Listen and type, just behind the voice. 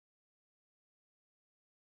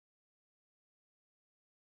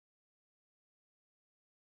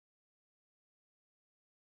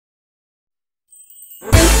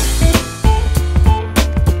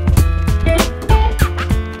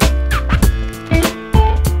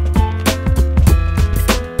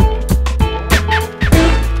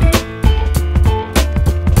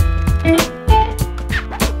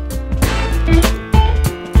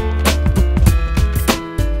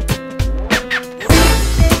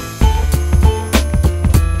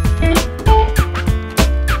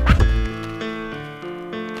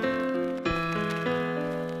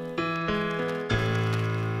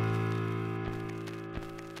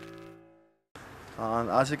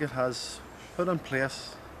Magic has put in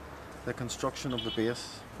place the construction of the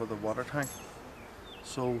base for the water tank.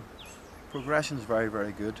 So progression is very,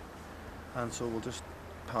 very good. And so we'll just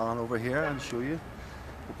pan over here and show you.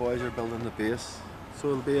 The boys are building the base. So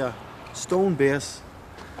it'll be a stone base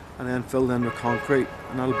and then filled in with concrete,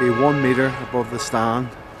 and that'll be 1 metre above the stand.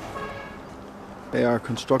 They are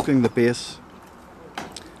constructing the base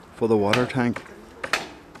for the water tank,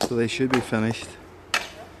 so they should be finished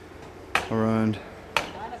around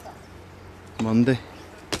Monday.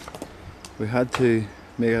 We had to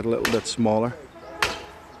make it a little bit smaller,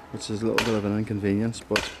 which is a little bit of an inconvenience,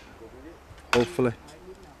 but hopefully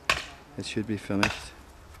it should be finished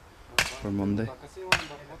for Monday.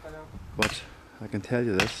 But I can tell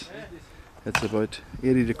you this, it's about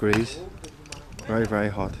 80 degrees, very, very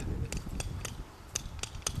hot.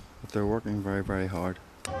 But they're working very, very hard.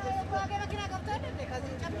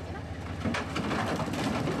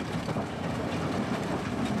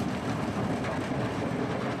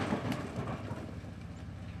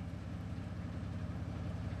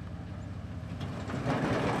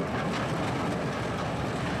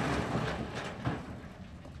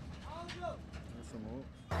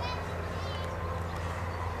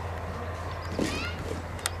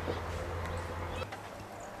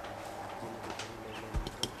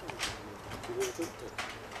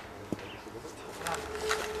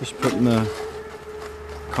 Just putting the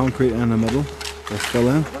concrete in the middle, the fill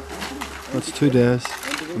in. That's 2 days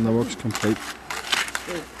and the work's complete.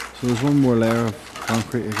 So there's one more layer of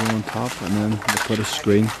concrete to go on top, and then they put a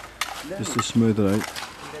screen just to smooth it out.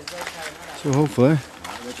 So hopefully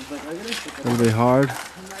it'll be hard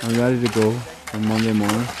and ready to go on Monday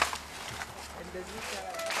morning.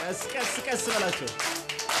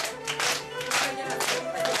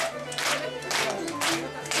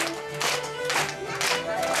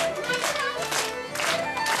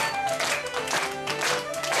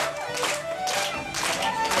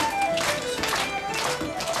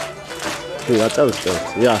 Ja,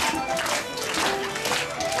 ja.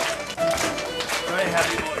 Very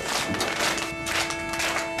heavy boys.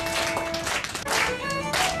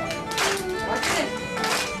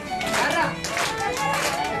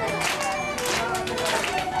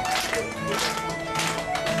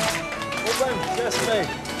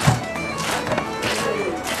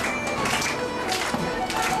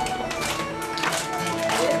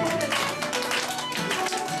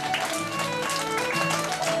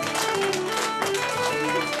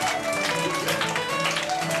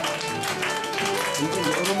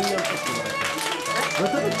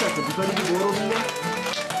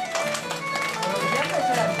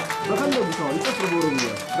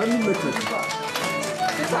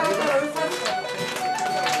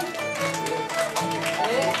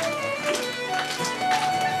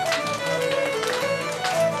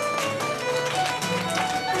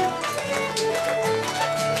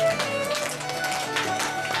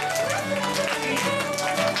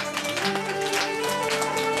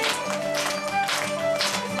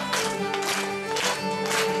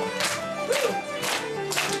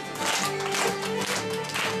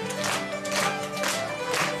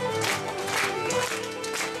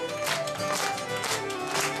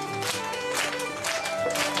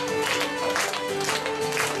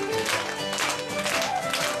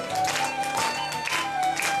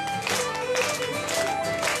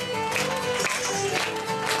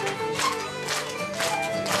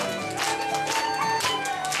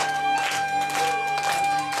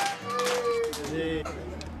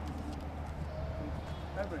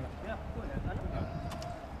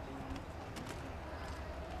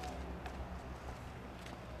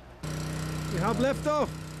 You have left off.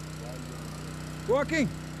 Working.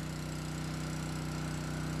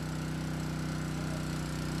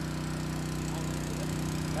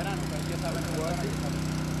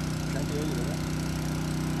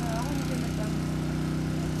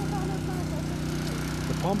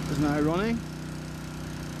 The pump is now running.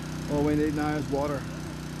 All we need now is water.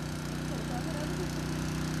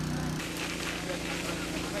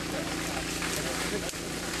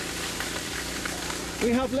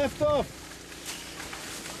 We have left off.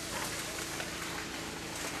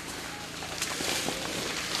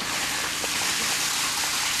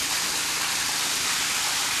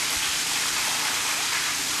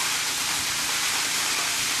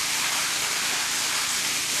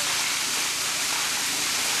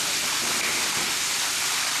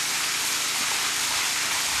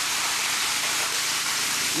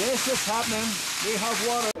 Yes, it's happening. We have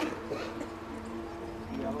water.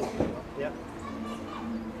 Yeah.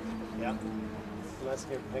 Yeah.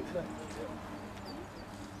 Landscape picture.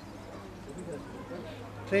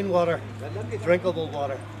 Clean water. Drinkable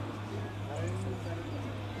water.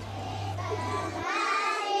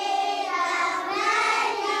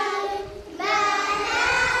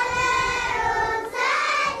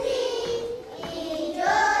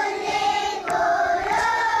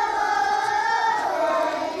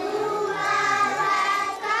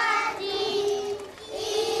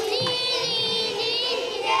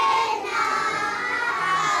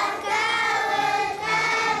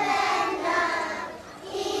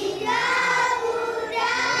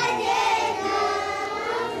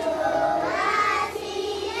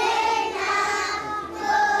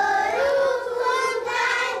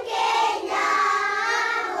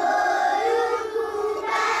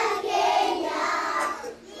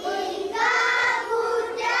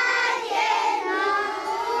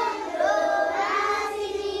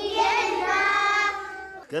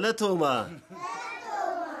 Galatoma.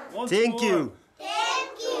 Thank you.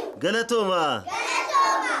 Galatoma.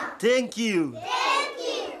 Thank you.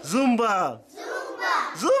 Zumba.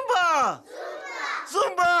 Zumba.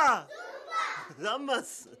 Zumba.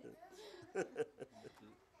 Zambas.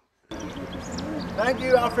 Thank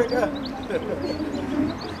you, Africa.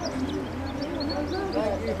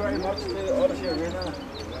 Thank you very much to Odyssey Arena,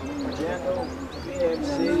 Argento,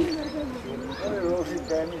 BMC, Rosie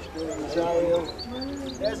Primary School, Rosario,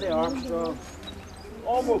 Leslie Armstrong,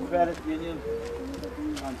 Almo Credit Union,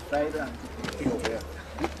 and FIDA, Ethiopia.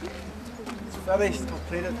 It's finished,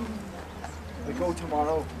 completed. We go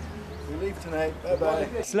tomorrow. We leave tonight. Bye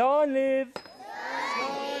bye. Slow and live.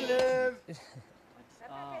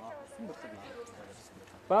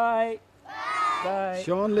 Bye. Bye.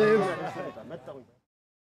 Sean live.